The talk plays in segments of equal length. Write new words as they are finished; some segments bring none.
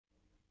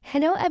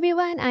Hello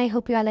everyone, I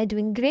hope you all are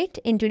doing great.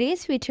 In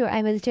today's video,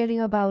 I will tell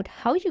you about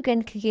how you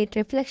can create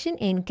reflection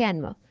in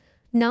Canva.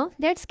 Now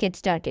let's get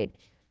started.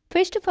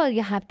 First of all,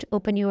 you have to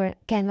open your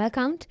Canva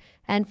account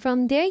and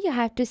from there you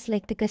have to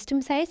select the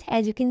custom size.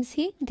 As you can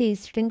see, there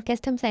is a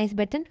custom size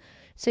button.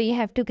 So you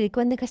have to click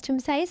on the custom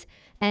size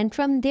and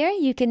from there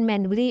you can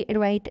manually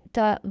write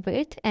the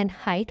width and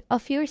height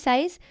of your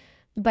size.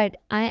 But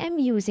I am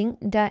using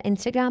the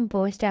Instagram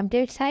post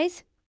template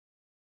size.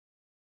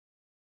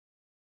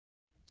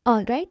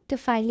 Alright, the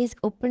file is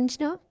opened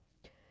now.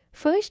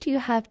 First, you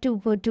have to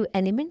go to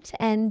elements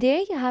and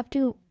there you have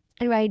to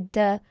write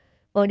the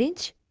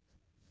orange.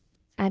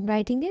 I'm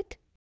writing it.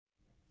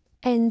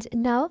 And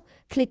now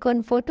click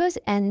on photos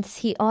and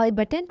see all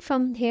button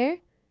from here.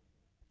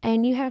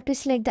 And you have to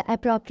select the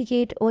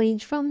appropriate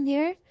orange from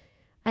here.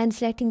 I'm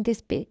selecting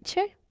this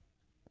picture.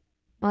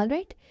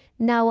 Alright,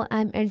 now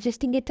I'm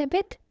adjusting it a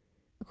bit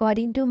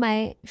according to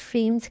my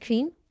frame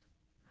screen.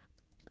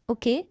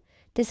 Okay,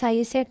 this how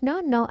you set now.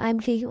 Now I'm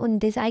clicking on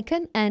this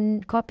icon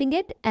and copying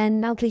it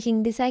and now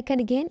clicking this icon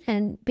again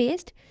and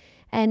paste.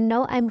 And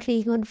now I'm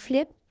clicking on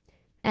flip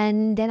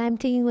and then I'm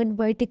clicking on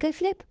vertical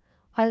flip.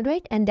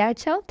 Alright, and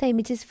that's how the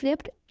image is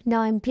flipped.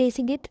 Now I'm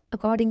placing it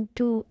according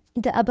to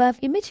the above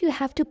image. You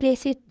have to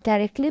place it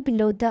directly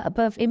below the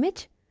above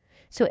image.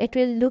 So it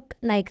will look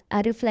like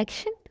a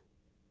reflection.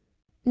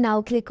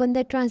 Now click on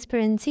the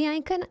transparency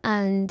icon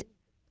and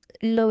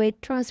lower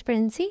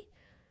transparency.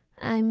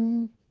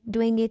 I'm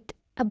doing it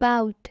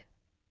about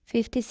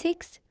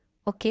 56.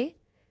 Okay,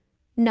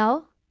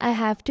 now I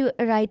have to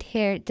write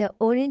here the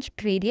orange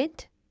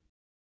gradient.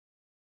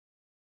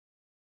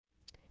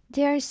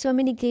 There are so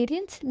many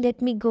gradients.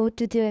 Let me go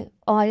to the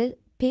all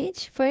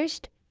page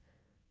first.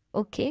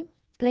 Okay,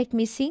 let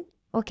me see.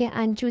 Okay,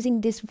 I'm choosing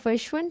this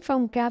first one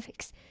from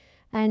graphics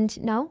and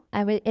now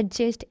I will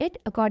adjust it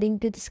according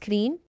to the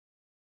screen.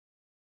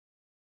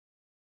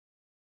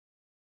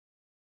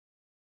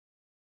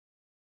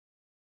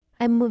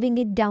 I'm moving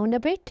it down a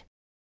bit.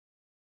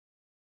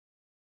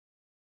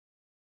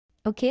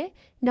 Okay,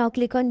 now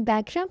click on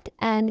background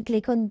and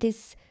click on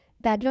this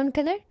background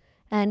color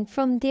and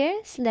from there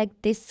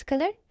select this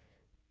color.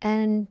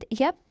 And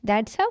yep,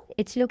 that's how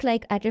it's look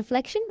like a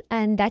reflection.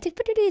 And that's it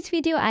for today's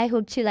video. I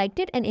hope you liked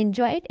it and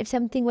enjoyed it. If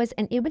something was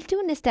unable to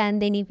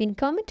understand, then you can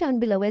comment down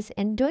below us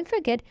and don't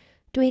forget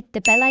to hit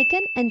the bell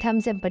icon and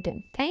thumbs up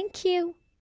button. Thank you.